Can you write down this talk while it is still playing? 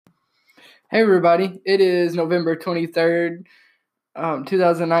Hey everybody, it is November 23rd,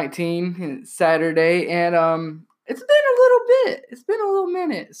 2019, it's Saturday, and it's been a little bit. It's been a little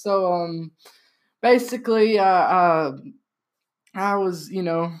minute. So basically, I was,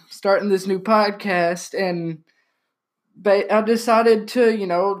 starting this new podcast, and I decided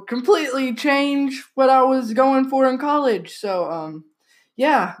to, completely change what I was going for in college. So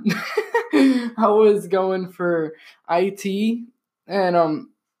yeah, I was going for IT, and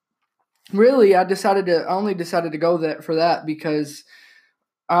really, I only decided to go for that because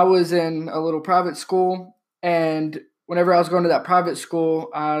I was in a little private school, and whenever I was going to that private school,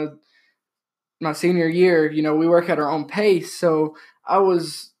 my senior year, we work at our own pace, so I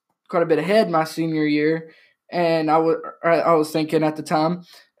was quite a bit ahead my senior year, and I was thinking at the time,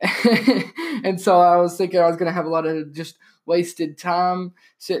 and so I was thinking I was going to have a lot of just wasted time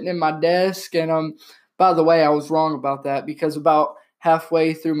sitting in my desk, and by the way, I was wrong about that because about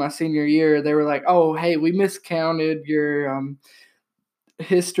halfway through my senior year, they were like, "Oh, hey, we miscounted your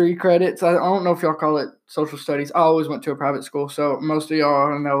history credits." I don't know if y'all call it social studies. I always went to a private school, so most of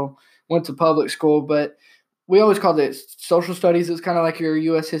y'all I know went to public school, but we always called it social studies. It's kind of like your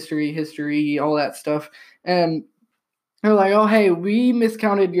U.S. history, all that stuff. And they're like, "Oh, hey, we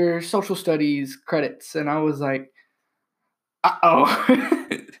miscounted your social studies credits," and I was like, "Uh-oh."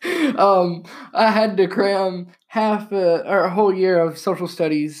 I had to cram a whole year of social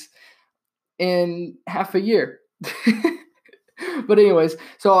studies in half a year. But anyways,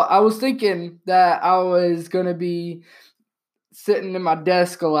 so I was thinking that I was going to be sitting in my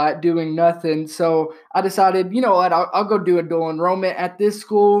desk a lot doing nothing. So I decided, you know what, I'll go do a dual enrollment at this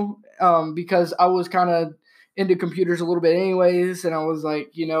school because I was kind of into computers a little bit anyways. And I was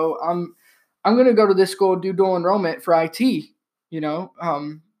like, I'm going to go to this school and do dual enrollment for IT,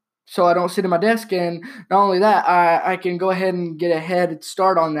 so I don't sit at my desk. And not only that, I can go ahead and get a head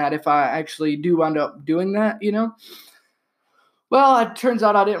start on that if I actually do wind up doing that. Well, it turns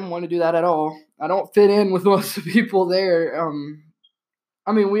out I didn't want to do that at all. I don't fit in with most of the people there.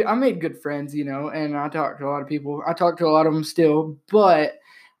 I made good friends, and I talked to a lot of people. I talk to a lot of them still, but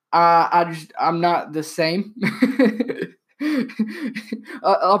I'm not the same.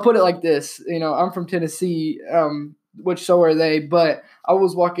 I'll put it like this. I'm from Tennessee, which so are they. But I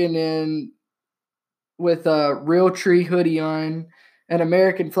was walking in with a real tree hoodie on, an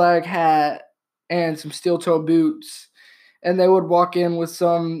American flag hat, and some steel toe boots, and they would walk in with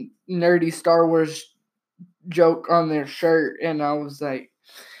some nerdy Star Wars joke on their shirt, and I was like,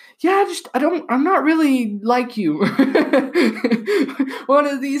 "Yeah, I'm not really like you. One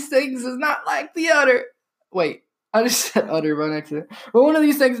of these things is not like the other." Wait, I just said "other" by accident. But one of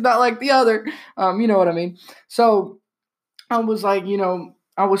these things is not like the other. You know what I mean? So I was like,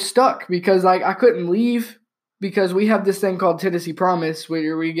 I was stuck because like I couldn't leave because we have this thing called Tennessee Promise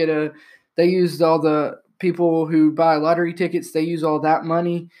where they used all the people who buy lottery tickets, they use all that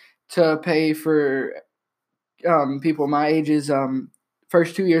money to pay for people my age's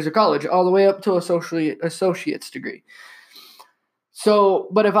first 2 years of college, all the way up to associate's degree. So,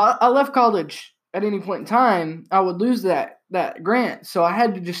 but if I left college at any point in time, I would lose that grant. So I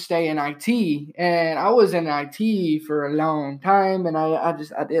had to just stay in IT, and I was in IT for a long time, and I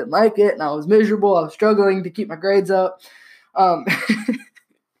didn't like it, and I was miserable. I was struggling to keep my grades up,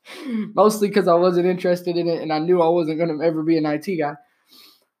 mostly because I wasn't interested in it, and I knew I wasn't going to ever be an IT guy.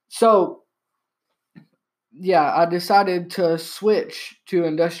 So yeah, I decided to switch to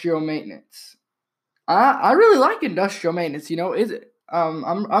industrial maintenance. I really like industrial maintenance. Is it?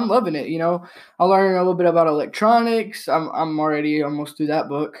 I'm loving it. I learned a little bit about electronics. I'm already almost through that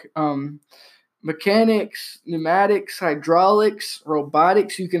book. Mechanics, pneumatics, hydraulics,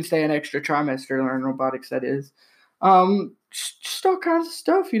 robotics. You can stay an extra trimester to learn robotics. That is, just all kinds of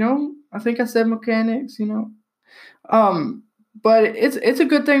stuff. I think I said mechanics. But it's a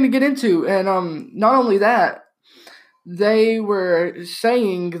good thing to get into, and not only that, they were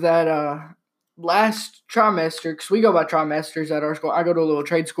saying that last trimester, because we go by trimesters at our school. I go to a little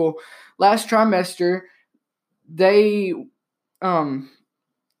trade school. Last trimester, they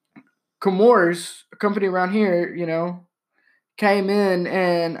Comores, a company around here, came in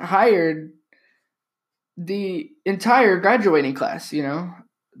and hired the entire graduating class.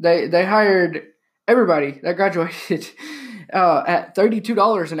 They hired everybody that graduated at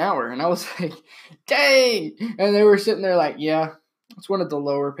 $32 an hour, and I was like, dang! And they were sitting there like, yeah, it's one of the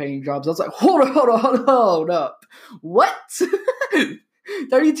lower paying jobs. I was like, hold up, what?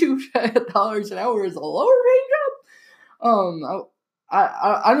 $32 an hour is a lower paying job?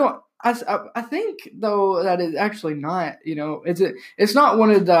 I don't. I think though that it's actually not. It's not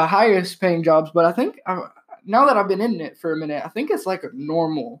one of the highest paying jobs, but I think now that I've been in it for a minute, I think it's like a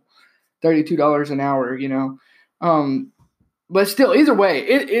normal $32 an hour, but still, either way,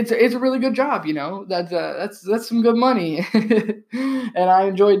 it's a really good job, that's some good money, and I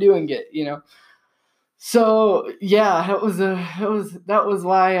enjoy doing it, So yeah, that was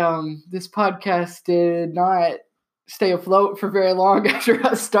why this podcast did not stay afloat for very long after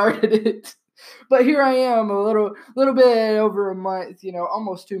I started it. But here I am, a little bit over a month,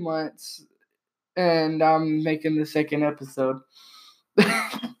 almost 2 months, and I'm making the second episode.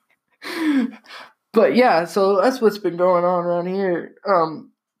 But yeah, so that's what's been going on around here.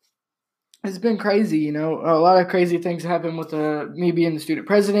 It's been crazy, a lot of crazy things happened with me being the student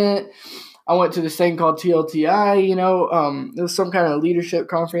president. I went to this thing called TLTI, it was some kind of leadership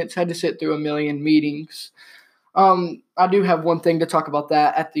conference, had to sit through a million meetings. I do have one thing to talk about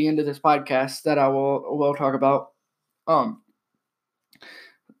that at the end of this podcast that I will talk about.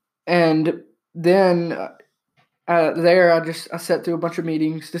 And then there I sat through a bunch of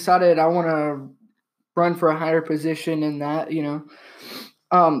meetings, decided I want to run for a higher position in that,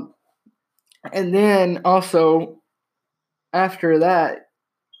 and then also after that,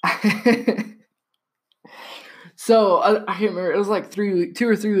 so I can't remember. It was like 2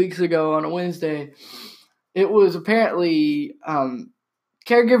 or 3 weeks ago on a Wednesday. It was apparently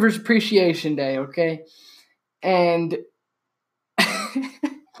Caregivers Appreciation Day, okay? And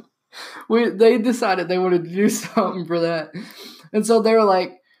they decided they wanted to do something for that. And so they were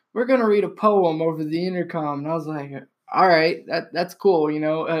like, we're going to read a poem over the intercom. And I was like, all right, that's cool, It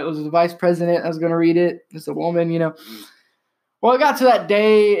was the vice president. I was going to read it. It's a woman, Well, it got to that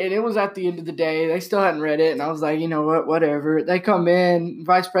day, and it was at the end of the day. They still hadn't read it, and I was like, whatever. They come in,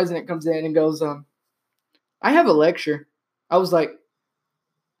 vice president comes in and goes, I have a lecture. I was like,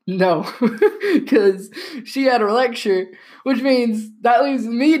 no, because she had her lecture, which means that leaves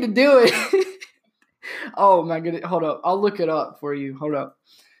me to do it. Oh my goodness, hold up. I'll look it up for you. Hold up.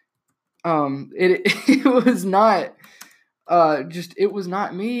 It was not, it was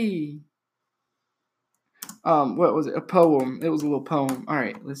not me. What was it? A poem. It was a little poem. All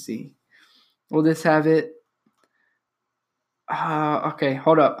right, let's see. Will this have it? Okay,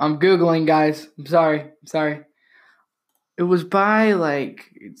 hold up. I'm Googling, guys. I'm sorry. It was by,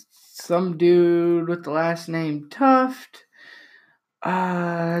 some dude with the last name Tuft.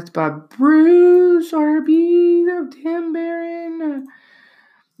 It's by Bruce R.B. Tim Barron.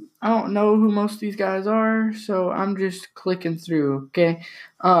 I don't know who most of these guys are, so I'm just clicking through, okay?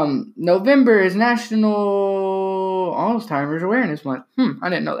 November is National Alzheimer's Awareness Month. I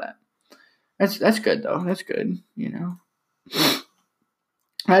didn't know that. That's good, though. That's good,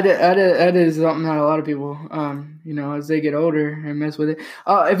 That is something that a lot of people, as they get older and mess with it.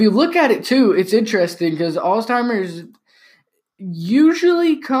 If you look at it, too, it's interesting because Alzheimer's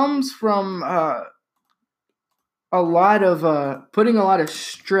usually comes from putting a lot of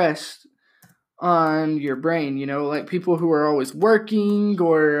stress on your brain, like people who are always working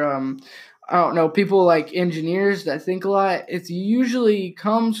or, I don't know, people like engineers that think a lot. It usually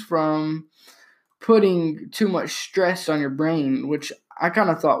comes from putting too much stress on your brain, which I kind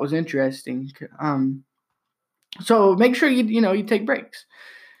of thought was interesting. So make sure you take breaks.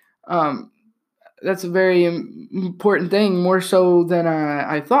 That's a very important thing, more so than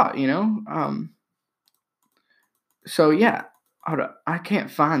I thought, So yeah, hold up. I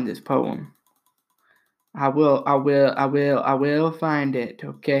can't find this poem. I will find it.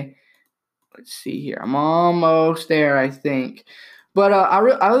 Okay. Let's see here. I'm almost there, I think. But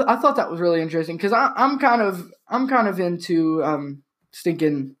I thought that was really interesting because I'm kind of into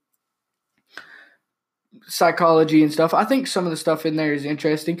stinking psychology and stuff. I think some of the stuff in there is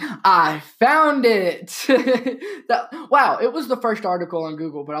interesting. I found it. Wow, it was the first article on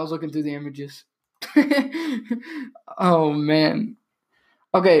Google, but I was looking through the images. Oh man.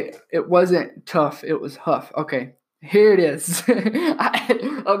 Okay, it wasn't tough. It was Huff. Okay, here it is. I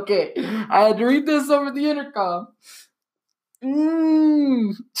had to read this over the intercom. I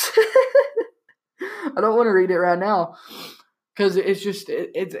don't want to read it right now because it's just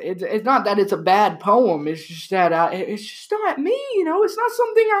it's not that it's a bad poem. It's just that it's just not me. It's not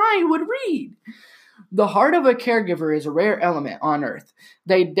something I would read. The heart of a caregiver is a rare element on earth.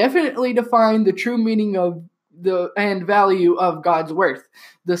 They definitely define the true meaning of and value of God's worth.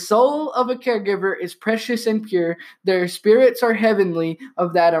 The soul of a caregiver is precious and pure. Their spirits are heavenly,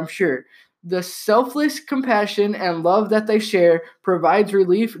 of that I'm sure. The selfless compassion and love that they share provides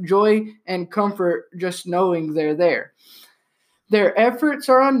relief, joy, and comfort just knowing they're there. Their efforts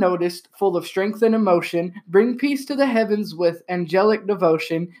are unnoticed, full of strength and emotion, bring peace to the heavens with angelic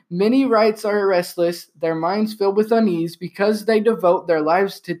devotion. Many rites are restless, their minds filled with unease, because they devote their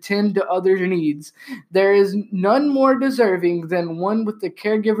lives to tend to others' needs. There is none more deserving than one with the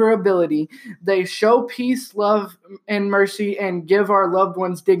caregiver ability. They show peace, love, and mercy, and give our loved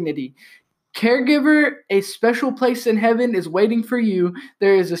ones dignity. Caregiver, a special place in heaven is waiting for you.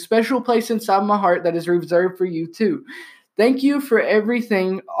 There is a special place inside my heart that is reserved for you too. Thank you for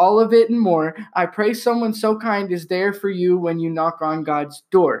everything, all of it and more. I pray someone so kind is there for you when you knock on God's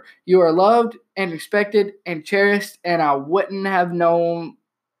door. You are loved and respected and cherished, and I wouldn't have known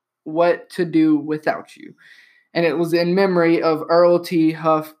what to do without you. And it was in memory of Earl T.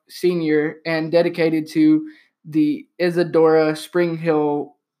 Huff Sr. and dedicated to the Isadora Spring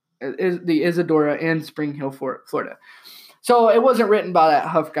Hill, the Isadora in Spring Hill, Florida. So it wasn't written by that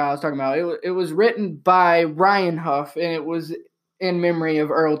Huff guy I was talking about. It was written by Ryan Huff, and it was in memory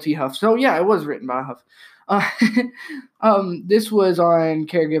of Earl T. Huff. So yeah, it was written by Huff. This was on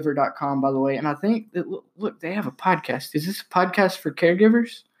caregiver.com, by the way, and I think that, look, they have a podcast. Is this a podcast for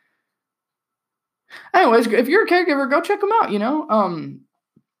caregivers? Anyways, if you're a caregiver, go check them out. I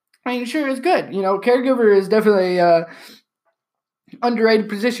mean, sure, it's good. Caregiver is definitely underrated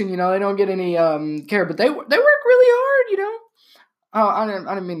position. They don't get any care, but they work really hard. Oh, I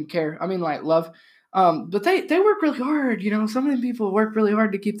didn't mean care. I mean like love. But they work really hard. Some of the people work really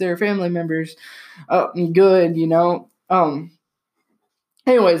hard to keep their family members good.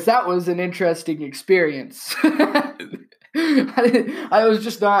 Anyways, that was an interesting experience. I was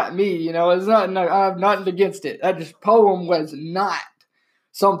just not me. It's not. I have nothing against it. That just poem was not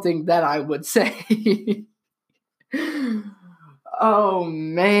something that I would say. Oh,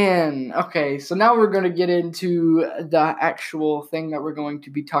 man. Okay, so now we're going to get into the actual thing that we're going to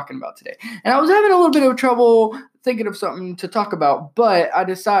be talking about today. And I was having a little bit of trouble thinking of something to talk about, but I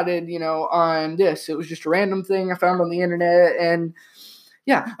decided, on this. It was just a random thing I found on the internet, and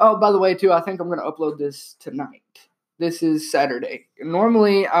yeah. Oh, by the way, too, I think I'm going to upload this tonight. This is Saturday.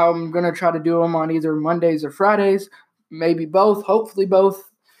 Normally, I'm going to try to do them on either Mondays or Fridays, maybe both, hopefully both.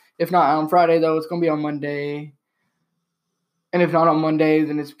 If not on Friday, though, it's going to be on Monday. And if not on Monday,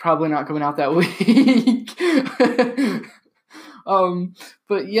 then it's probably not coming out that week.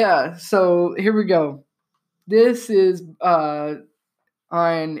 But yeah, so here we go. This is on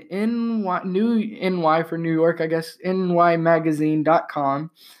NY for New York, I guess,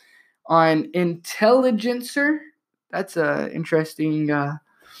 nymagazine.com. On Intelligencer, that's an interesting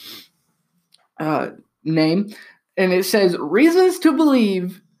name. And it says, reasons to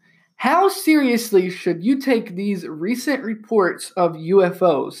believe. How seriously should you take these recent reports of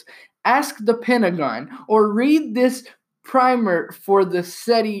UFOs? Ask the Pentagon, or read this primer for the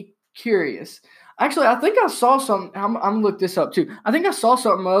SETI curious. Actually, I think I saw some. I'm gonna look this up too. I think I saw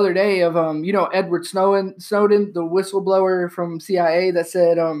something the other day of Edward Snowden, the whistleblower from CIA, that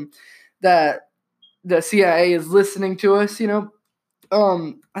said that the CIA is listening to us.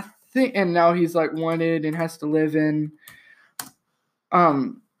 I think, and now he's like wanted and has to live in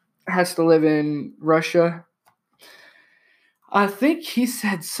Russia. I think he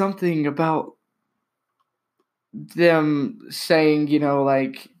said something about them saying,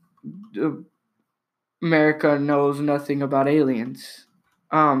 America knows nothing about aliens.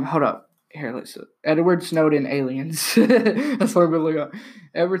 Hold up. Here, let's look. Edward Snowden aliens. That's what I'm going to look up.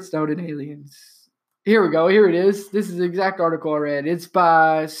 Edward Snowden aliens. Here we go. Here it is. This is the exact article I read. It's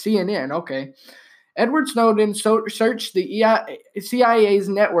by CNN. Okay. Edward Snowden searched the CIA's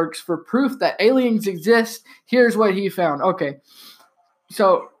networks for proof that aliens exist. Here's what he found. Okay.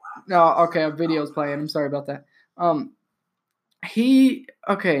 So, no, okay, a video's playing. I'm sorry about that.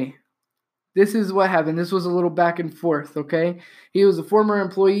 This is what happened. This was a little back and forth, okay? He was a former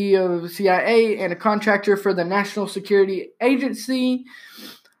employee of CIA and a contractor for the National Security Agency.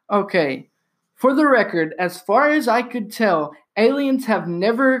 Okay. For the record, as far as I could tell, aliens have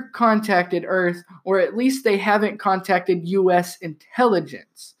never contacted Earth, or at least they haven't contacted U.S.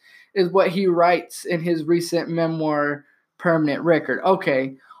 intelligence, is what he writes in his recent memoir, Permanent Record.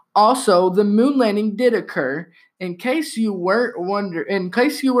 Okay. Also, the moon landing did occur. In case you were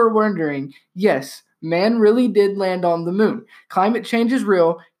wondering, yes, man really did land on the moon. Climate change is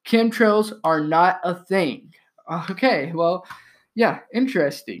real. Chemtrails are not a thing. Okay, well, yeah,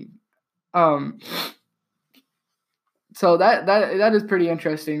 interesting. So that is pretty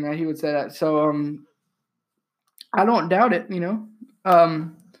interesting that he would say that. So I don't doubt it,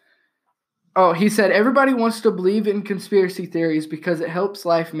 he said everybody wants to believe in conspiracy theories because it helps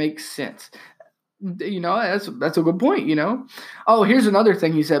life make sense. That's a good point, Oh, here's another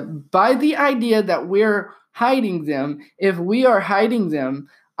thing he said. By the idea that we're hiding them. If we are hiding them,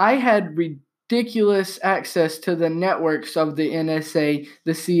 I had ridiculous access to the networks of the NSA,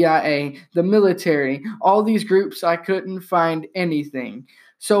 the CIA, the military, all these groups. I couldn't find anything.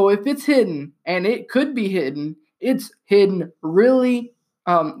 So if it's hidden, and it could be hidden, it's hidden really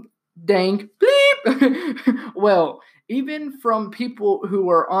dang bleep well, even from people who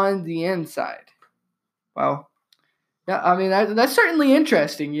are on the inside. Well, yeah, I mean that's certainly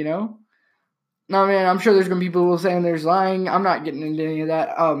interesting, you know. No, man, I'm sure there's gonna be people who saying there's lying. I'm not getting into any of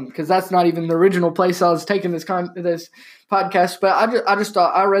that, because that's not even the original place I was taking this podcast. But I just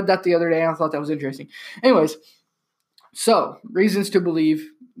thought, I read that the other day and I thought that was interesting. Anyways, so reasons to believe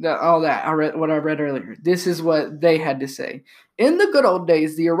that all that I read, what I read earlier. This is what they had to say. In the good old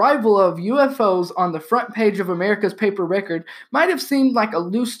days, the arrival of UFOs on the front page of America's paper record might have seemed like a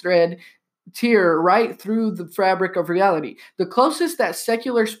loose thread tear right through the fabric of reality. The closest that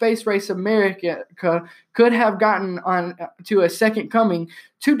secular space race America could have gotten on to a second coming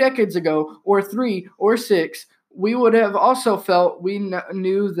 2 decades ago, or 3 or 6, we would have also felt we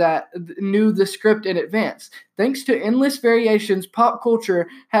knew the script in advance. Thanks to endless variations pop culture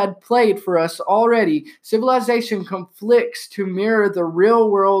had played for us already, civilization conflicts to mirror the real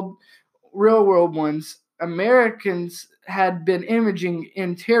world ones. Americans had been imaging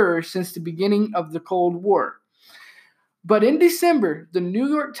in terror since the beginning of the Cold War. But in December, the New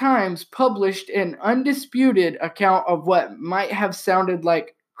York Times published an undisputed account of what might have sounded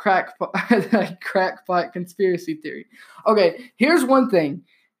like crackpot conspiracy theory. Okay, here's one thing.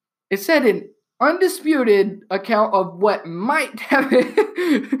 It said an undisputed account of what might have.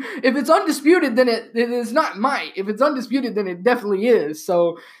 If it's undisputed, then it is not might. If it's undisputed, then it definitely is.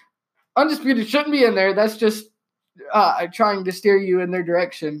 So undisputed shouldn't be in there. That's just trying to steer you in their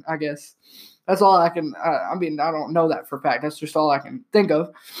direction, I guess. That's all I can. I don't know that for a fact. That's just all I can think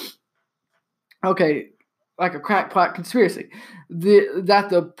of. Okay, like a crackpot conspiracy. That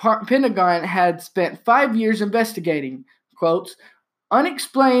the Pentagon had spent 5 years investigating, quotes,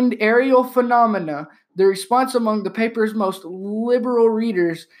 unexplained aerial phenomena. The response among the paper's most liberal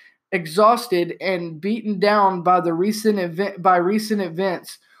readers, exhausted and beaten down by recent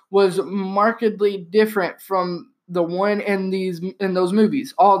events, was markedly different from the one in those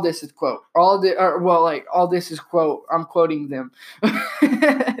movies. All this is quote. All this is quote. I'm quoting them.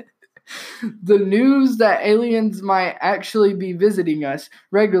 The news that aliens might actually be visiting us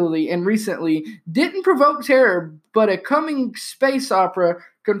regularly and recently didn't provoke terror, but a coming space opera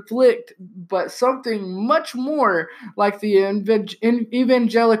conflict, but something much more like the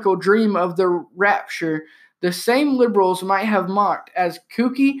evangelical dream of the rapture. The same liberals might have mocked as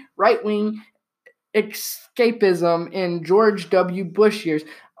kooky right-wing escapism in George W. Bush years.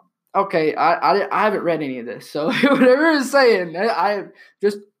 Okay, I haven't read any of this, so whatever it's saying, I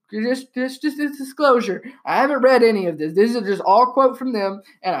just disclosure. I haven't read any of this. This is just all quote from them,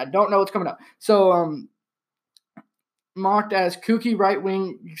 and I don't know what's coming up. So, mocked as kooky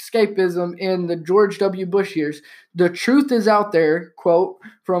right-wing escapism in the George W. Bush years. The truth is out there, quote,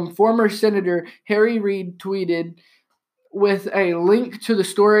 from former Senator Harry Reid tweeted with a link to the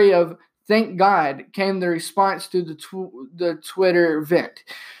story of Thank God came the response to the Twitter event.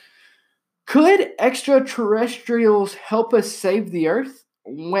 Could extraterrestrials help us save the Earth?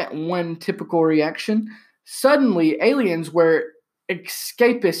 Went one typical reaction. Suddenly, aliens were an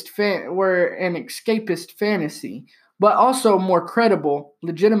escapist fantasy, but also more credible,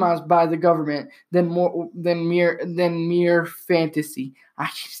 legitimized by the government than mere fantasy. I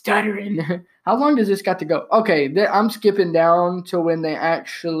keep stuttering. How long does this got to go? Okay, I'm skipping down to when they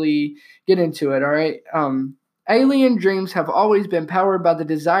actually get into it. All right. Alien dreams have always been powered by the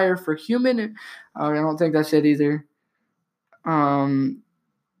desire for human. I don't think that's it either.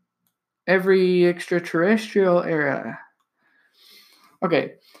 Every extraterrestrial era.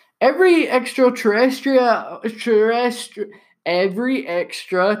 Okay. Every extraterrestrial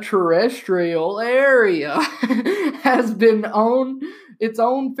area has been its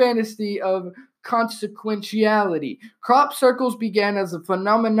own fantasy of consequentiality. Crop circles began as a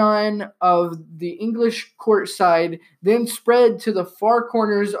phenomenon of the English courtside, then spread to the far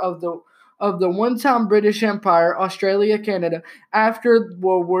corners of the one-time British Empire, Australia, Canada, after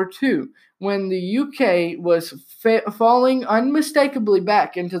World War II, when the UK was falling unmistakably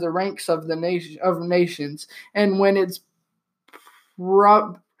back into the ranks of the nations, and when its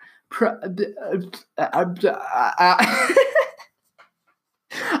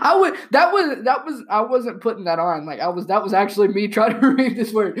I wasn't putting that on. That was actually me trying to read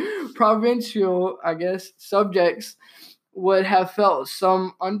this word. Provincial, I guess, subjects would have felt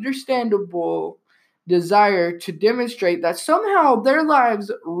some understandable desire to demonstrate that somehow their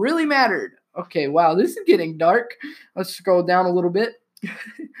lives really mattered. Okay, wow, this is getting dark. Let's scroll down a little bit.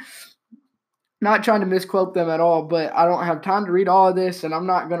 Not trying to misquote them at all, but I don't have time to read all of this, and I'm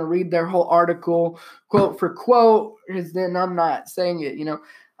not going to read their whole article quote for quote, because then I'm not saying it,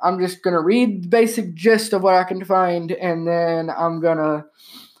 I'm just going to read the basic gist of what I can find, and then I'm going to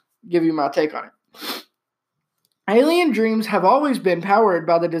give you my take on it. Alien dreams have always been powered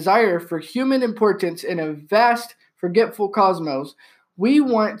by the desire for human importance in a vast, forgetful cosmos. We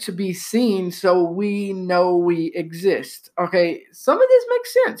want to be seen so we know we exist. Okay, some of this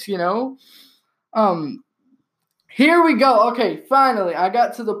makes sense. Here we go. Okay, finally, I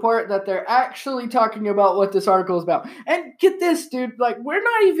got to the part that they're actually talking about what this article is about. And get this, dude, like, we're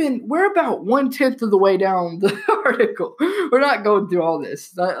about 1/10 of the way down the article. We're not going through all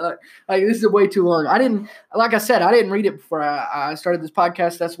this. Like, this is way too long. Like I said, I didn't read it before I started this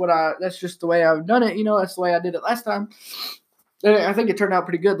podcast. That's just the way I've done it. That's the way I did it last time. And I think it turned out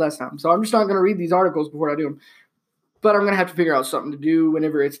pretty good last time. So I'm just not going to read these articles before I do them. But I'm going to have to figure out something to do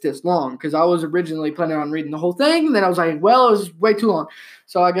whenever it's this long, because I was originally planning on reading the whole thing, and then I was like, well, it was way too long.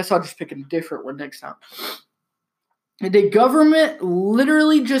 So I guess I'll just pick a different one next time. The government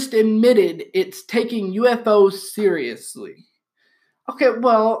literally just admitted it's taking UFOs seriously.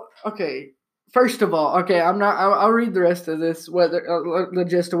 Okay. First of all, I'll read the rest of this, the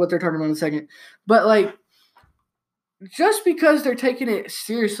gist of what they're talking about in a second. But, like, just because they're taking it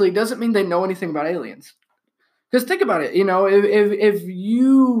seriously doesn't mean they know anything about aliens. Because think about it, if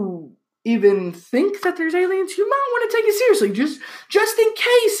you even think that there's aliens, you might want to take it seriously, just in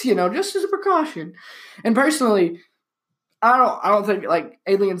case, just as a precaution. And personally, I don't think like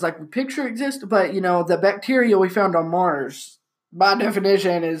aliens like we picture exist, but the bacteria we found on Mars, by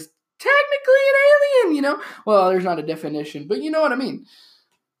definition, is technically an alien. Well, there's not a definition, but you know what I mean.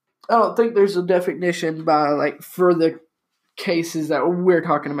 I don't think there's a definition for the cases that we're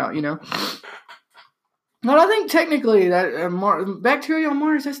talking about. But I think technically that bacteria on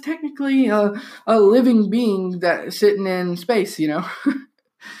Mars, that's technically a living being that's sitting in space, In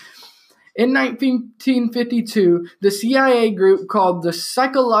 1952, the CIA group called the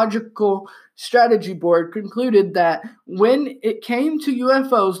Psychological Strategy Board concluded that when it came to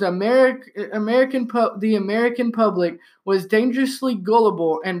UFOs, the American public was dangerously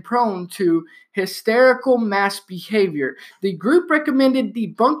gullible and prone to hysterical mass behavior. The group recommended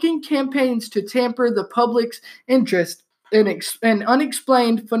debunking campaigns to tamper the public's interest in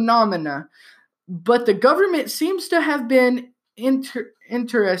unexplained phenomena. But the government seems to have been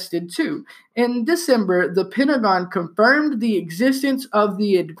interested too. In December, the Pentagon confirmed the existence of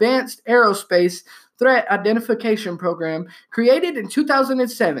the Advanced Aerospace Threat Identification Program created in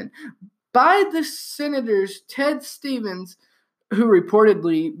 2007 by the Senators Ted Stevens, who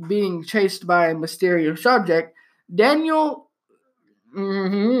reportedly being chased by a mysterious object, Daniel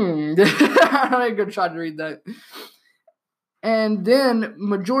I'm not going to try to read that. And then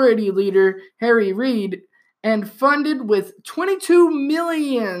Majority Leader Harry Reid, and funded with $22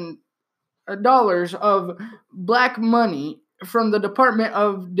 million of black money from the Department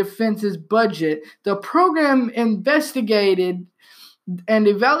of Defense's budget. The program investigated and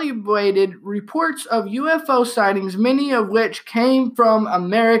evaluated reports of UFO sightings, many of which came from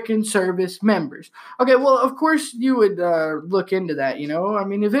American service members. Okay, well, of course you would look into that. I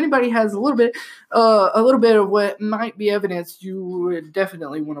mean, if anybody has a little bit of what might be evidence, you would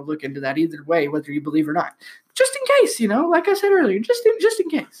definitely want to look into that. Either way, whether you believe or not, just in case. Like I said earlier, just in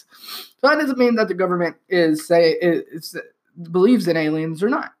case. So that doesn't mean that the government believes in aliens or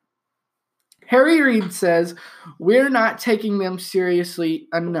not. Harry Reid says, we're not taking them seriously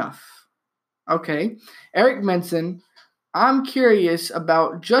enough. Okay. Eric Menson, I'm curious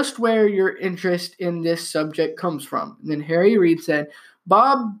about just where your interest in this subject comes from. And then Harry Reid said,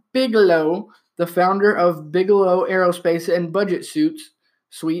 Bob Bigelow, the founder of Bigelow Aerospace and Budget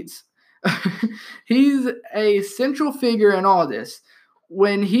Suites, he's a central figure in all this.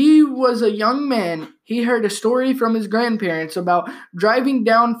 When he was a young man, he heard a story from his grandparents about driving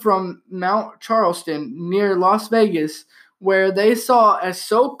down from Mount Charleston near Las Vegas, where they saw a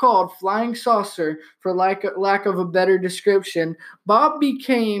so-called flying saucer, for lack of a better description. Bob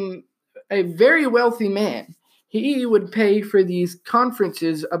became a very wealthy man. He would pay for these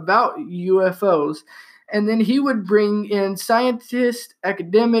conferences about UFOs, and then he would bring in scientists,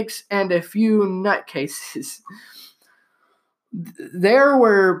 academics, and a few nutcases. There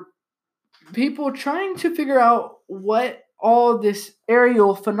were people trying to figure out what all this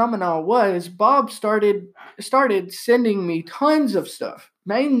aerial phenomena was. Bob started sending me tons of stuff.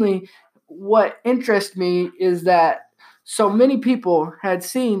 Mainly what interests me is that so many people had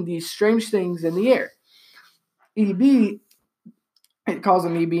seen these strange things in the air. EB It calls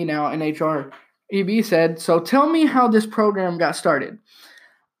him EB now in HR. EB said, "So tell me how this program got started."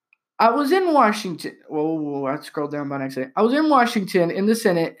 I was in Washington. Whoa, I scrolled down by an accident. I was in Washington in the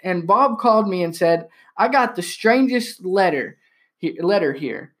Senate, and Bob called me and said, "I got the strangest letter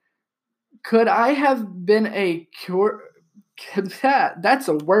here. Could I have been a that's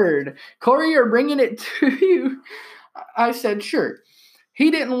a word. Courier bringing it to you?" I said, "Sure." He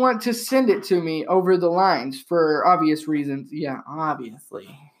didn't want to send it to me over the lines for obvious reasons. Yeah, obviously.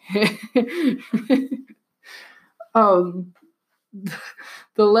 um,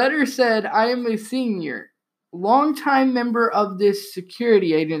 the letter said, "I am a senior, longtime member of this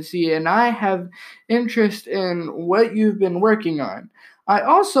security agency, and I have interest in what you've been working on. I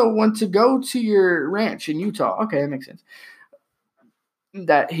also want to go to your ranch in Utah." Okay, that makes sense.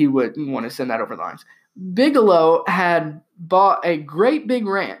 That he wouldn't want to send that over the lines. Bigelow had bought a great big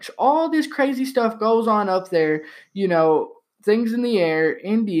ranch. All this crazy stuff goes on up there, things in the air.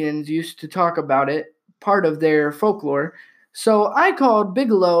 Indians used to talk about it, part of their folklore. So I called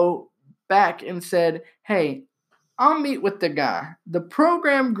Bigelow back and said, "Hey, I'll meet with the guy." The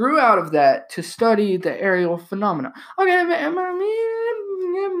program grew out of that to study the aerial phenomena. Okay,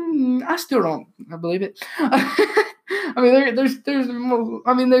 I still don't believe it. I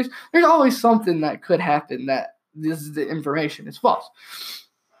mean, there's always something that could happen that this is the information is false.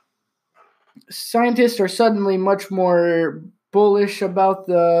 Scientists are suddenly much more bullish about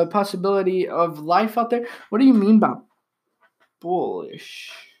the possibility of life out there. What do you mean by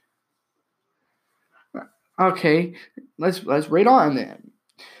bullish? Okay, let's read on then.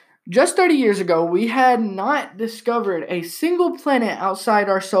 Just 30 years ago, we had not discovered a single planet outside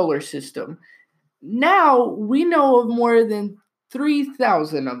our solar system. Now we know of more than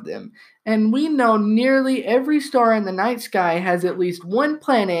 3,000 of them, and we know nearly every star in the night sky has at least one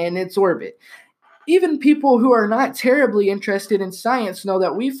planet in its orbit. Even people who are not terribly interested in science know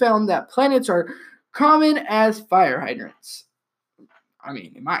that we found that planets are common as fire hydrants. I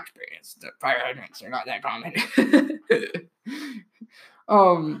mean, in my experience, the fire hydrants are not that common.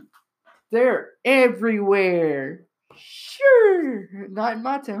 They're everywhere. Sure, not in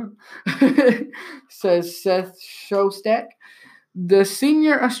my town, says Seth Shostak, the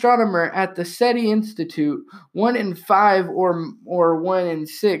senior astronomer at the SETI Institute. 1 in 5 or 1 in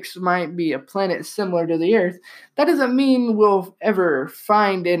 6 might be a planet similar to the Earth. That doesn't mean we'll ever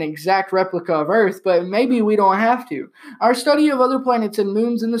find an exact replica of Earth, but maybe we don't have to. Our study of other planets and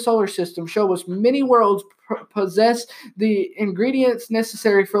moons in the solar system show us many worlds possess the ingredients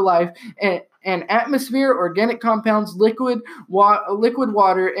necessary for life, and atmosphere, organic compounds, liquid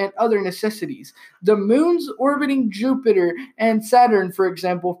water, and other necessities. The moons orbiting Jupiter and Saturn, for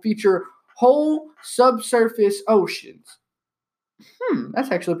example, feature whole subsurface oceans.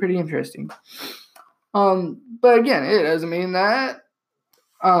 That's actually pretty interesting. But again, it doesn't mean that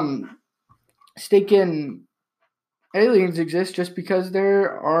stinking aliens exist just because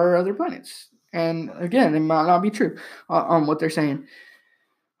there are other planets. And again, it might not be true on what they're saying.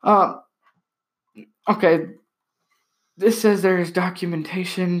 Okay, this says there's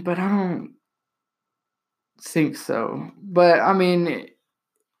documentation, but I don't think so. But I mean,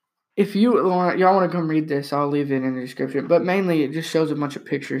 if y'all want to come read this, I'll leave it in the description. But mainly, it just shows a bunch of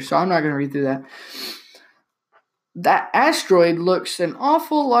pictures, so I'm not going to read through that. That asteroid looks an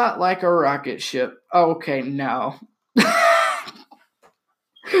awful lot like a rocket ship. Okay, no.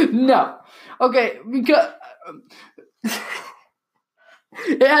 No. Okay, because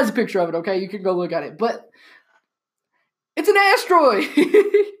it has a picture of it, okay? You can go look at it. But it's an asteroid.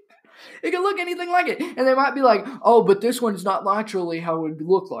 It can look anything like it. And they might be like, "Oh, but this one's not naturally how it would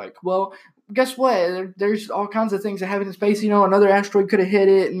look like." Well, guess what? There's all kinds of things that happen in space. Another asteroid could have hit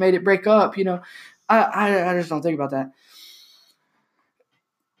it and made it break up. I just don't think about that.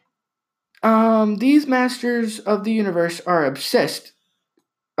 These masters of the universe are obsessed.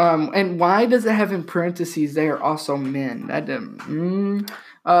 And why does it have in parentheses, "they are also men"? That didn't.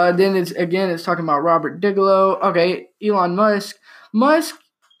 Then it's talking about Robert Bigelow. Okay, Elon Musk. Musk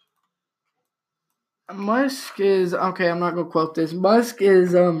is okay. I'm not gonna quote this. Musk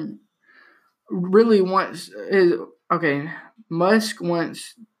is Musk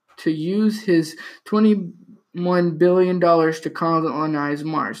wants to use his $21 billion to colonize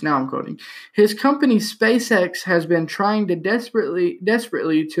Mars. Now I'm quoting. His company SpaceX has been trying to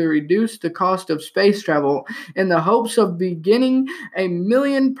desperately to reduce the cost of space travel in the hopes of beginning a 1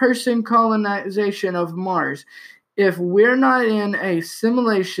 million-person colonization of Mars. If we're not in a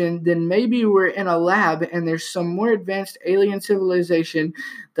simulation, then maybe we're in a lab and there's some more advanced alien civilization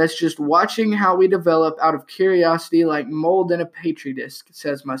that's just watching how we develop out of curiosity, like mold in a petri dish,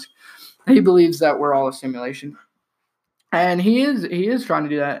 says Musk. He believes that we're all a simulation. And he is trying to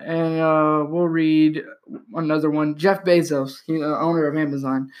do that. And we'll read another one. Jeff Bezos, he's the owner of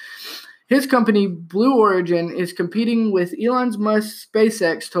Amazon. His company, Blue Origin, is competing with Elon Musk's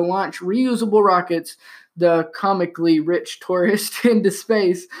SpaceX to launch reusable rockets, the comically rich tourist, into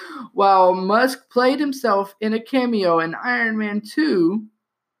space. While Musk played himself in a cameo in Iron Man 2.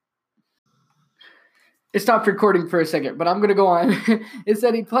 It stopped recording for a second, but I'm going to go on. It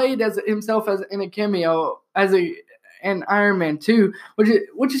said he played as himself as in a cameo in Iron Man 2,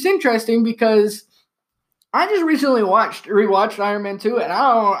 which is interesting because I just recently rewatched Iron Man 2, and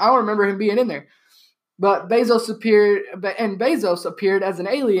I don't remember him being in there. But Bezos appeared as an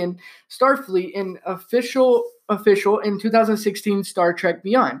alien Starfleet in official in 2016 Star Trek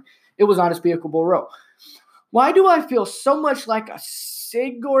Beyond. It was on his vehicle role. Why do I feel so much like a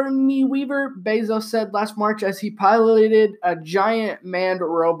Sigourney Weaver? Bezos said last March as he piloted a giant manned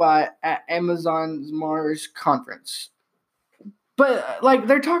robot at Amazon's Mars conference. But, like,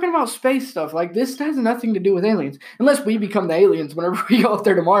 they're talking about space stuff. Like, this has nothing to do with aliens. Unless we become the aliens whenever we go up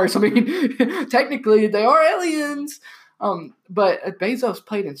there to Mars. I mean, technically, they are aliens. But Bezos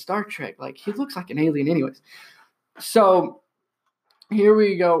played in Star Trek. Like, he looks like an alien anyways. So, here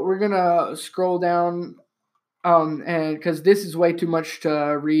we go. We're going to scroll down. And because this is way too much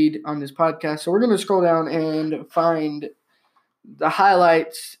to read on this podcast. So, we're going to scroll down and find the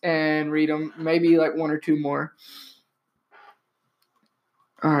highlights and read them. Maybe, like, one or two more.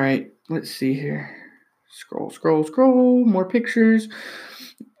 All right, let's see here. Scroll. More pictures.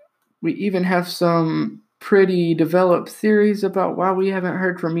 We even have some pretty developed theories about why we haven't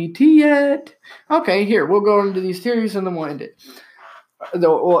heard from ET yet. Okay, here, we'll go into these theories and then we'll end it.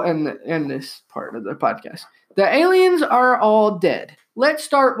 We'll end this part of the podcast. The aliens are all dead. Let's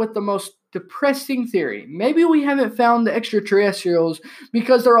start with the most depressing theory. Maybe we haven't found the extraterrestrials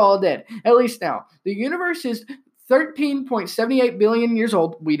because they're all dead. At least now. The universe is 13.78 billion years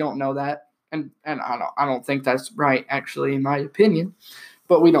old. We don't know that. And I don't think that's right, actually, in my opinion.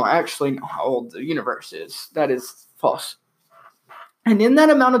 But we don't actually know how old the universe is. That is false. And in that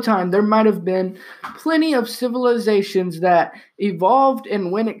amount of time, there might have been plenty of civilizations that evolved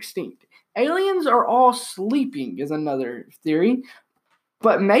and went extinct. Aliens are all sleeping is another theory.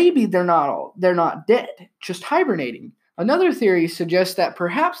 But maybe they're not dead, just hibernating. Another theory suggests that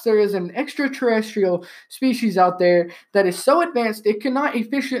perhaps there is an extraterrestrial species out there that is so advanced it cannot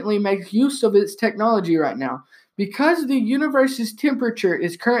efficiently make use of its technology right now because the universe's temperature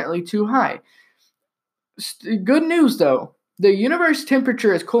is currently too high. Good news, though. The universe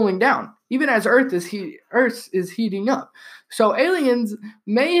temperature is cooling down, even as Earth is heating up. So aliens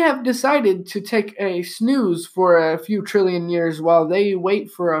may have decided to take a snooze for a few trillion years while they wait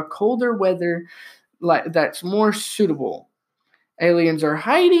for a colder weather that's more suitable. Aliens are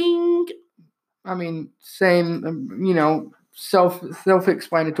hiding. I mean, same,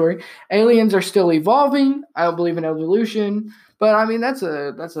 self-explanatory. Aliens are still evolving. I don't believe in evolution, but I mean that's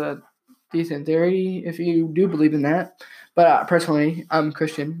a decent theory if you do believe in that. But personally, I'm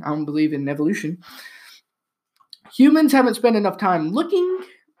Christian. I don't believe in evolution. Humans haven't spent enough time looking.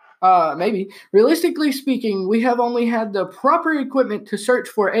 Maybe. Realistically speaking, we have only had the proper equipment to search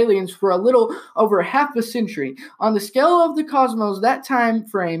for aliens for a little over half a century. On the scale of the cosmos, that time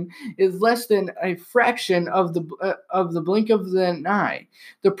frame is less than a fraction of the blink of an eye.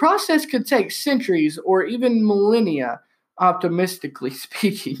 The process could take centuries or even millennia, optimistically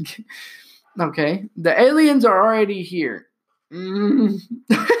speaking. Okay, the aliens are already here.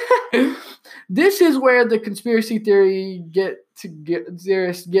 This is where the conspiracy theory get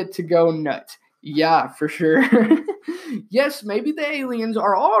to go nuts. Yeah, for sure. Yes, maybe the aliens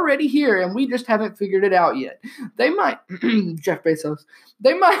are already here and we just haven't figured it out yet. They might, Jeff Bezos,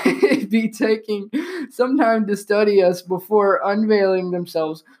 they might be taking some time to study us before unveiling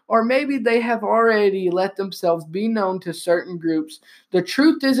themselves, or maybe they have already let themselves be known to certain groups. The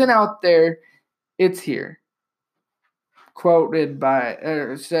truth isn't out there, it's here. Said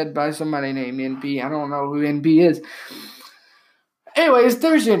by somebody named NP. I don't know who NP is. Anyways,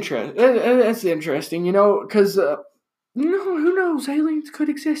 there's interest. That's interesting, because, who knows? Aliens could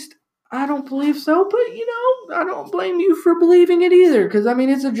exist. I don't believe so, but, I don't blame you for believing it either, because, I mean,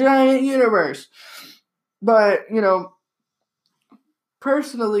 it's a giant universe. But,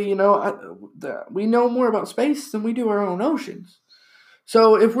 personally, we know more about space than we do our own oceans.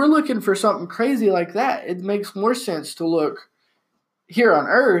 So if we're looking for something crazy like that, it makes more sense to look here on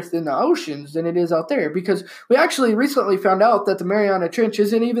Earth in the oceans than it is out there, because we actually recently found out that the Mariana Trench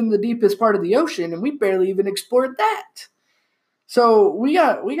isn't even the deepest part of the ocean, and we barely even explored that. So we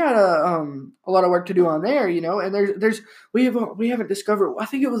got a lot of work to do on there, and we haven't discovered. I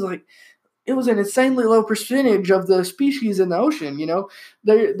think it was like it was an insanely low percentage of the species in the ocean.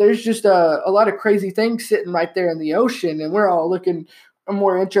 There's just a lot of crazy things sitting right there in the ocean, and we're all looking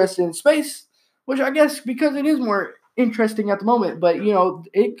more interested in space, which I guess because it is more interesting at the moment, but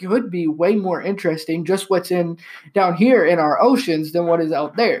it could be way more interesting just what's in down here in our oceans than what is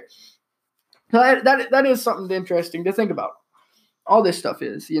out there. So that is something interesting to think about. All this stuff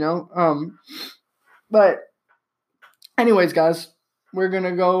is, but anyways, guys, we're going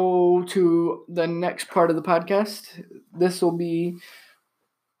to go to the next part of the podcast. This will be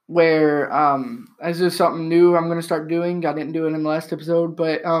where this is something new I'm going to start doing. I didn't do it in the last episode,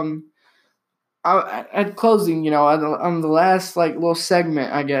 but at closing, on the last little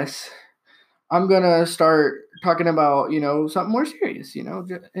segment, I guess, I'm going to start talking about, something more serious,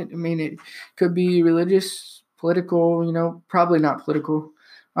 I mean, it could be religious, political, probably not political.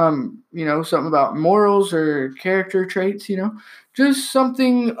 Something about morals or character traits, just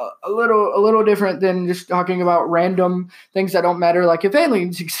something a little different than just talking about random things that don't matter, like if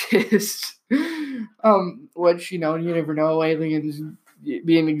aliens exist, which, you never know, aliens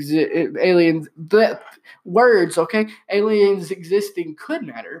words, okay? Aliens existing could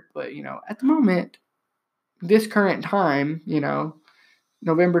matter, but, at the moment, this current time,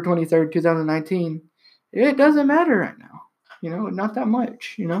 November 23rd, 2019, it doesn't matter right now. Not that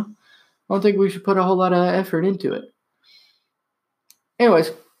much, I don't think we should put a whole lot of effort into it.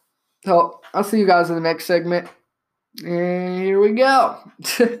 Anyways, so I'll see you guys in the next segment. And here we go.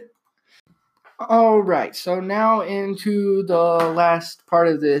 All right, so now into the last part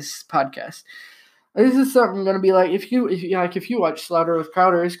of this podcast. This is something going to be like if you watch Slaughter with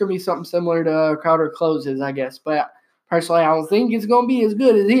Crowder, it's going to be something similar to Crowder Closes, I guess. But personally, I don't think it's going to be as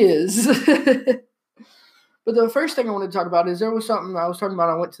good as his. But the first thing I wanted to talk about is there was something I was talking about.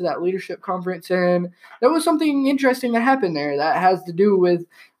 I went to that leadership conference, and there was something interesting that happened there that has to do with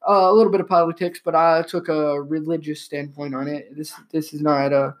a little bit of politics, but I took a religious standpoint on it. This is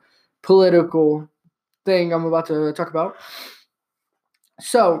not a political thing I'm about to talk about.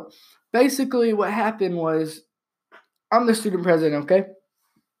 So basically what happened was I'm the student president, okay?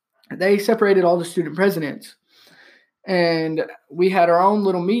 They separated all the student presidents, and we had our own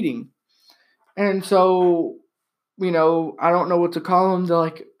little meeting. And so, I don't know what to call them.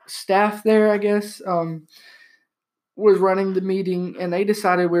 The staff there, I guess, was running the meeting, and they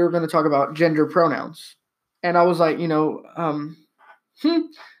decided we were going to talk about gender pronouns. And I was like, don't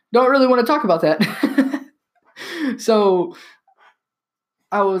really want to talk about that. So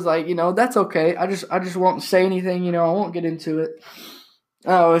I was like, that's okay. I just won't say anything. I won't get into it.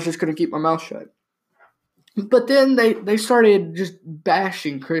 I was just going to keep my mouth shut. But then they started just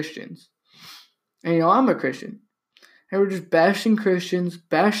bashing Christians. And, I'm a Christian. They were just bashing Christians,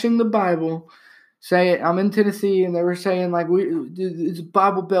 bashing the Bible. I'm in Tennessee, and they were saying, it's a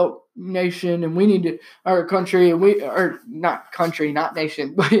Bible Belt nation, and we need to, our country, and not country, not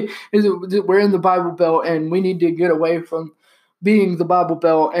nation, but we're in the Bible Belt, and we need to get away from being the Bible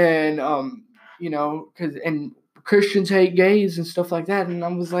Belt, and, and Christians hate gays and stuff like that. And I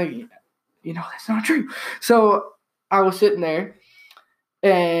was like, that's not true. So I was sitting there,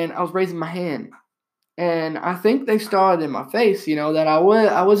 and I was raising my hand. And I think they saw it in my face, that I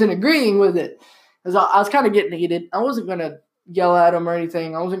wasn't agreeing with it. Because I was kind of getting heated. I wasn't going to yell at them or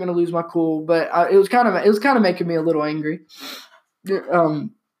anything. I wasn't going to lose my cool. But it was kind of making me a little angry,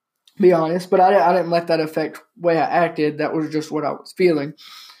 be honest. But I didn't let that affect the way I acted. That was just what I was feeling.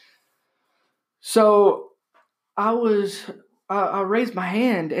 So I raised my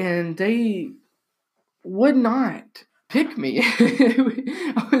hand, and they would not pick me. There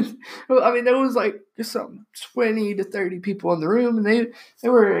was some 20 to 30 people in the room, and they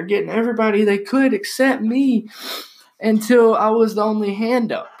were getting everybody they could except me until I was the only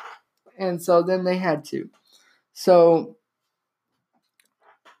hand up. And so then they had to. So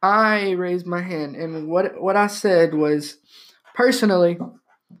I raised my hand, and what I said was, personally,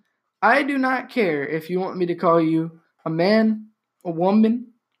 I do not care if you want me to call you a man, a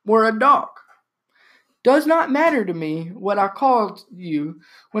woman, or a dog. Does not matter to me what I call you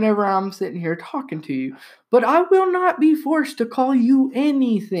whenever I'm sitting here talking to you. But I will not be forced to call you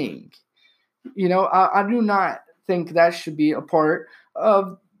anything. I do not think that should be a part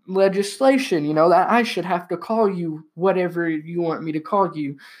of legislation, that I should have to call you whatever you want me to call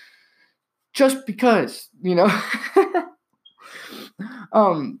you. Just because,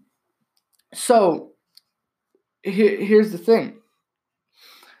 So, here's the thing.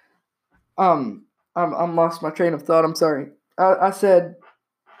 I'm lost my train of thought. I'm sorry. I said,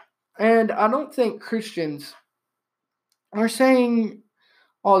 and I don't think Christians are saying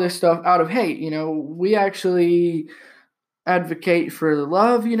all this stuff out of hate. We actually advocate for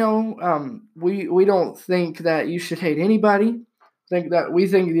love. We don't think that you should hate anybody. We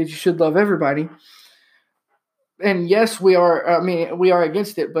think that you should love everybody. And yes, we are. I mean, we are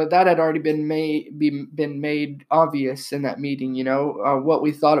against it, but that had already been made obvious in that meeting. What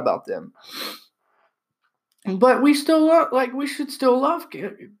we thought about them. But we still we should still love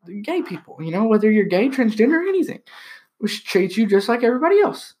gay people. Whether you're gay, transgender, or anything, we should treat you just like everybody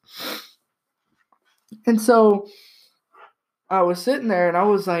else. And so I was sitting there, and I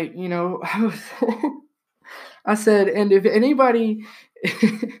was like, I said, and if anybody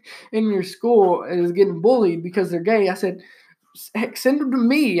in your school is getting bullied because they're gay, I said, heck, send them to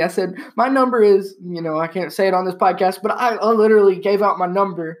me. I said, my number is, I can't say it on this podcast, but I literally gave out my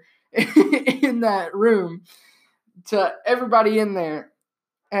number in that room to everybody in there.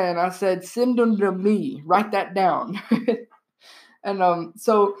 And I said, send them to me. Write that down. And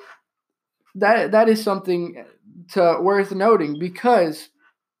so that is something worth noting, because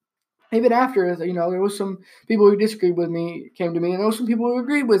even after, there was some people who disagreed with me came to me, and there was some people who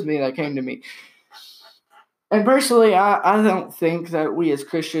agreed with me that came to me. And personally, I don't think that we as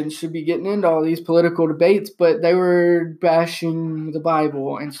Christians should be getting into all these political debates, but they were bashing the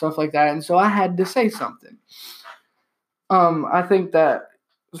Bible and stuff like that, and so I had to say something. I think that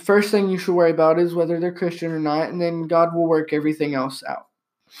the first thing you should worry about is whether they're Christian or not, and then God will work everything else out.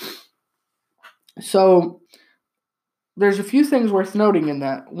 So there's a few things worth noting in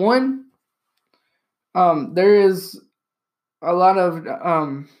that. One, there is a lot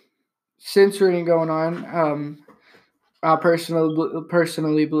of censoring going on. I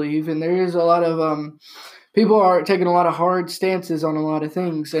personally believe, and there is a lot of people are taking a lot of hard stances on a lot of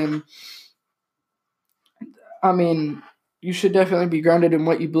things, and I mean, you should definitely be grounded in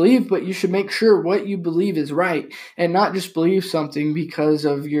what you believe, but you should make sure what you believe is right and not just believe something because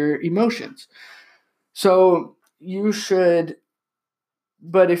of your emotions. So you should,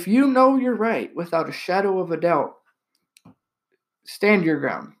 but if you know you're right without a shadow of a doubt, stand your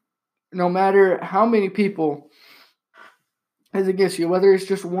ground. No matter how many people is against you, whether it's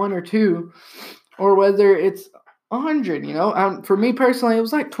just one or two, or whether it's 100, for me personally, it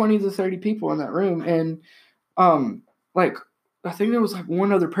was like 20 to 30 people in that room. And, I think there was like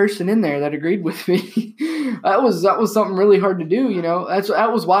one other person in there that agreed with me. that was something really hard to do.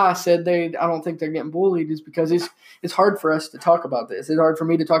 That was why I said I don't think they're getting bullied, is because it's hard for us to talk about this. It's hard for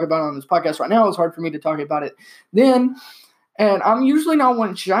me to talk about it on this podcast right now. It's hard for me to talk about it then. And I'm usually not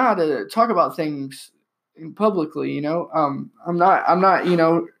one shy to talk about things publicly, I'm not,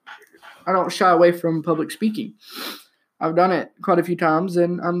 I don't shy away from public speaking. I've done it quite a few times,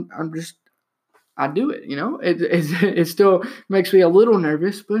 and I do it, it still makes me a little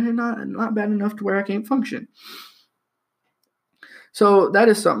nervous, but not bad enough to where I can't function. So that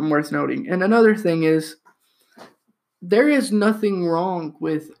is something worth noting. And another thing is, there is nothing wrong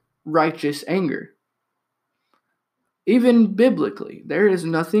with righteous anger. Even biblically, there is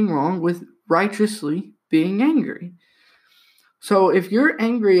nothing wrong with righteously being angry. So if you're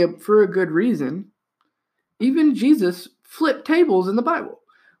angry for a good reason, even Jesus flipped tables in the Bible.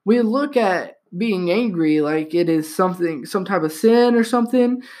 We look at being angry like it is some type of sin or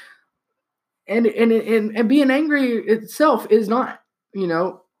something, and being angry itself is not,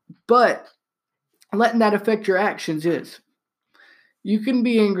 but letting that affect your actions is. You can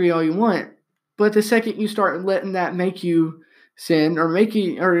be angry all you want, but the second you start letting that make you sin, or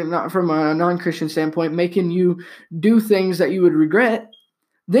not from a non-Christian standpoint, making you do things that you would regret,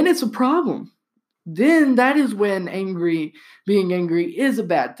 then it's a problem. Then that is when being angry is a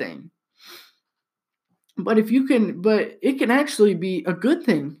bad thing. But it can actually be a good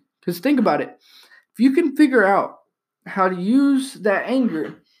thing, because think about it. If you can figure out how to use that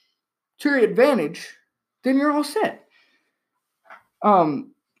anger to your advantage, then you're all set.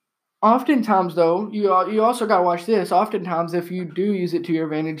 Oftentimes, though, you also got to watch this. Oftentimes, if you do use it to your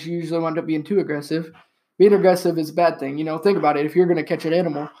advantage, you usually wind up being too aggressive. Being aggressive is a bad thing. Think about it. If you're going to catch an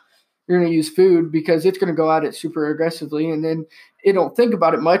animal, you're going to use food because it's going to go at it super aggressively, and then it don't think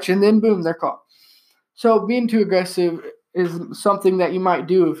about it much, and then boom, they're caught. So being too aggressive is something that you might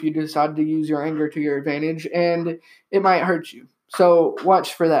do if you decide to use your anger to your advantage, and it might hurt you. So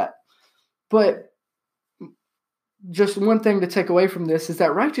watch for that. But just one thing to take away from this is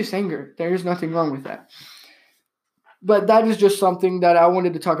that righteous anger, there is nothing wrong with that. But that is just something that I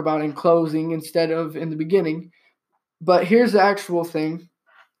wanted to talk about in closing instead of in the beginning. But here's the actual thing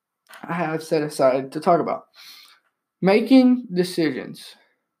I have set aside to talk about. Making decisions.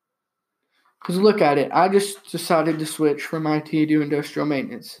 Because look at it, I just decided to switch from IT to industrial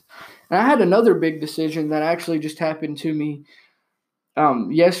maintenance. And I had another big decision that actually just happened to me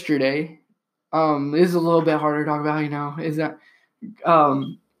yesterday. Is a little bit harder to talk about, is that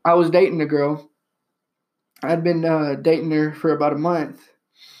I was dating a girl. I'd been dating her for about a month,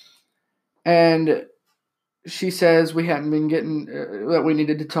 and she says we hadn't been getting that we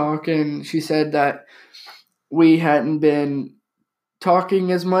needed to talk, and she said that we hadn't been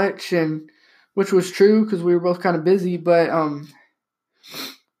talking as much, and which was true because we were both kind of busy. But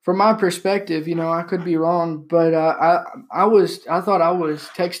from my perspective, I could be wrong, but I thought I was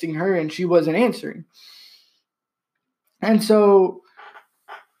texting her and she wasn't answering, and so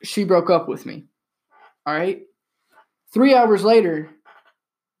she broke up with me. All right, 3 hours later,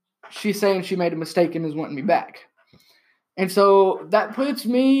 she's saying she made a mistake and is wanting me back. And so that puts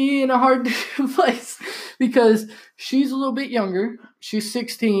me in a hard place because she's a little bit younger. She's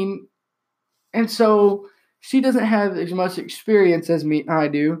 16. And so she doesn't have as much experience as I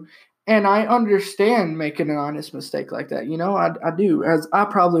do. And I understand making an honest mistake like that. I do, as I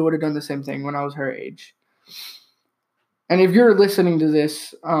probably would have done the same thing when I was her age. And if you're listening to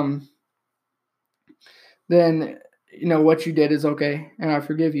this, then, what you did is okay. And I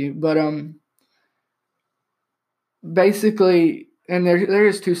forgive you. But, basically, and there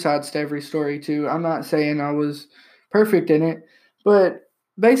is two sides to every story too. I'm not saying I was perfect in it, but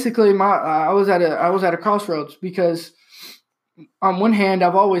basically I was at a crossroads because on one hand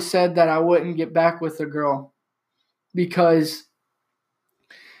I've always said that I wouldn't get back with a girl because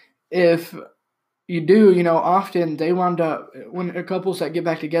if you do, often they wind up when couples that get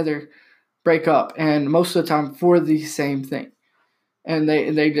back together break up, and most of the time for the same thing. And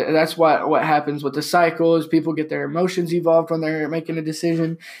that's what happens with the cycle is people get their emotions evolved when they're making a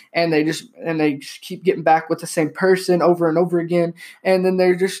decision, and they just keep getting back with the same person over and over again, and then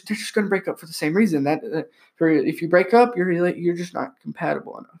they're just going to break up for the same reason. If you break up, you're just not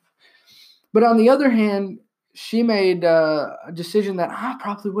compatible enough. But on the other hand, she made a decision that I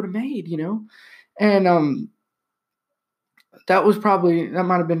probably would have made, and that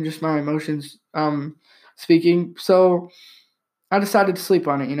might have been just my emotions speaking. So I decided to sleep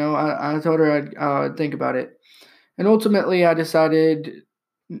on it. I told her I'd think about it. And ultimately, I decided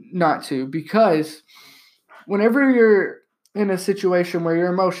not to, because whenever you're in a situation where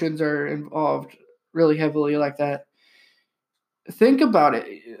your emotions are involved really heavily like that, think about it.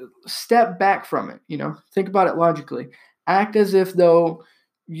 Step back from it, Think about it logically. Act as if though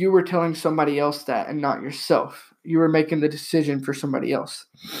you were telling somebody else that and not yourself. You were making the decision for somebody else.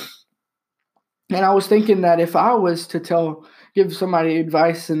 And I was thinking that if I was to give somebody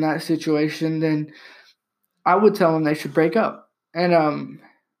advice in that situation, then I would tell them they should break up. And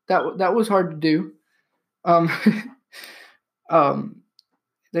that was hard to do. Um,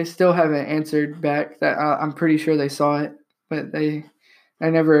 they still haven't answered back. That I'm pretty sure they saw it, but they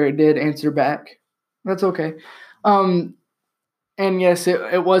never did answer back. That's okay. And yes,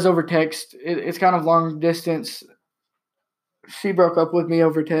 it was over text. It's kind of long distance. She broke up with me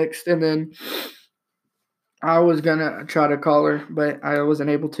over text, and then I was gonna try to call her, but I wasn't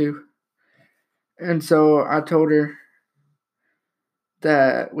able to. And so I told her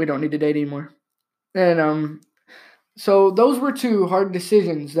that we don't need to date anymore. And so those were two hard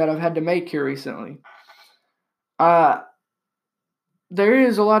decisions that I've had to make here recently. There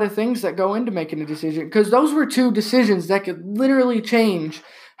is a lot of things that go into making a decision, because those were two decisions that could literally change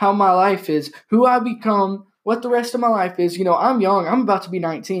how my life is, who I become, what the rest of my life is. I'm young. I'm about to be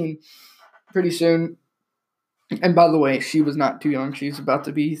 19 pretty soon. And by the way, she was not too young. She's about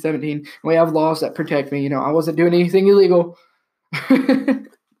to be 17. We have laws that protect me. I wasn't doing anything illegal.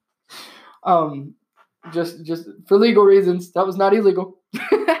 Just for legal reasons, that was not illegal.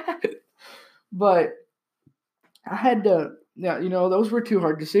 But I had to, those were two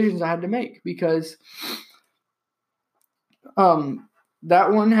hard decisions I had to make, because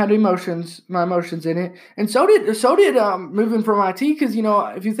that one had my emotions in it, and so did moving from IT, because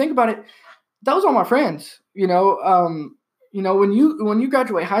if you think about it, that was all my friends. When you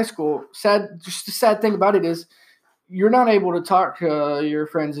graduate high school, just the sad thing about it is you're not able to talk to your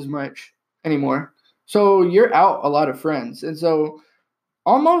friends as much anymore. So you're out a lot of friends. And so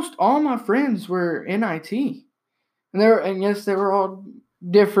almost all my friends were in IT. And yes, they were all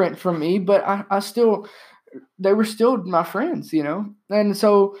different from me, but they were still my friends, And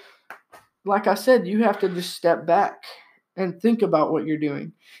so, like I said, you have to just step back and think about what you're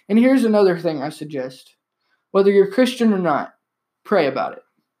doing. And here's another thing I suggest. Whether you're Christian or not, pray about it.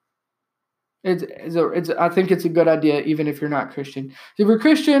 I think it's a good idea, even if you're not Christian. If you're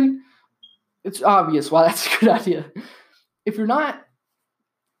Christian, it's obvious why that's a good idea. If you're not,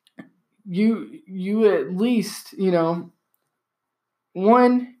 you at least,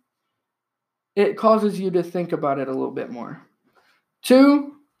 one, it causes you to think about it a little bit more.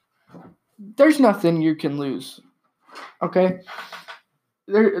 Two, there's nothing you can lose. Okay?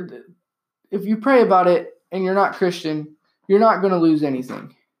 If you pray about it and you're not Christian, you're not going to lose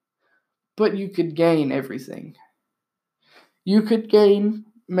anything. But you could gain everything. You could gain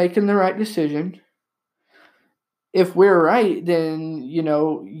making the right decision. If we're right, then,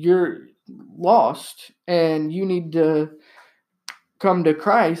 you're lost and you need to come to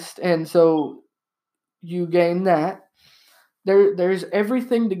Christ. And so you gain that. There's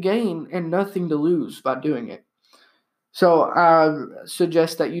everything to gain and nothing to lose by doing it. So I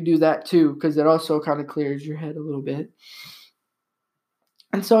suggest that you do that too, because it also kind of clears your head a little bit.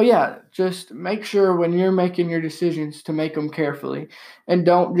 And so, yeah, just make sure when you're making your decisions to make them carefully and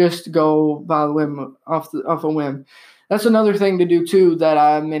don't just go by the whim off a whim. That's another thing to do too that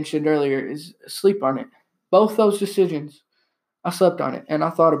I mentioned earlier is sleep on it. Both those decisions, I slept on it and I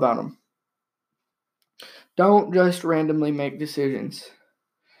thought about them. Don't just randomly make decisions.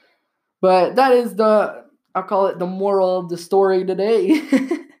 But that is I'll call it the moral of the story today.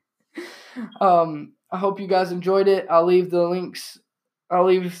 I hope you guys enjoyed it. I'll leave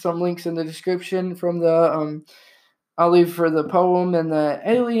some links in the description from I'll leave for the poem and the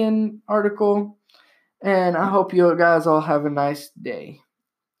alien article. And I hope you guys all have a nice day.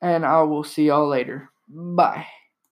 And I will see y'all later. Bye.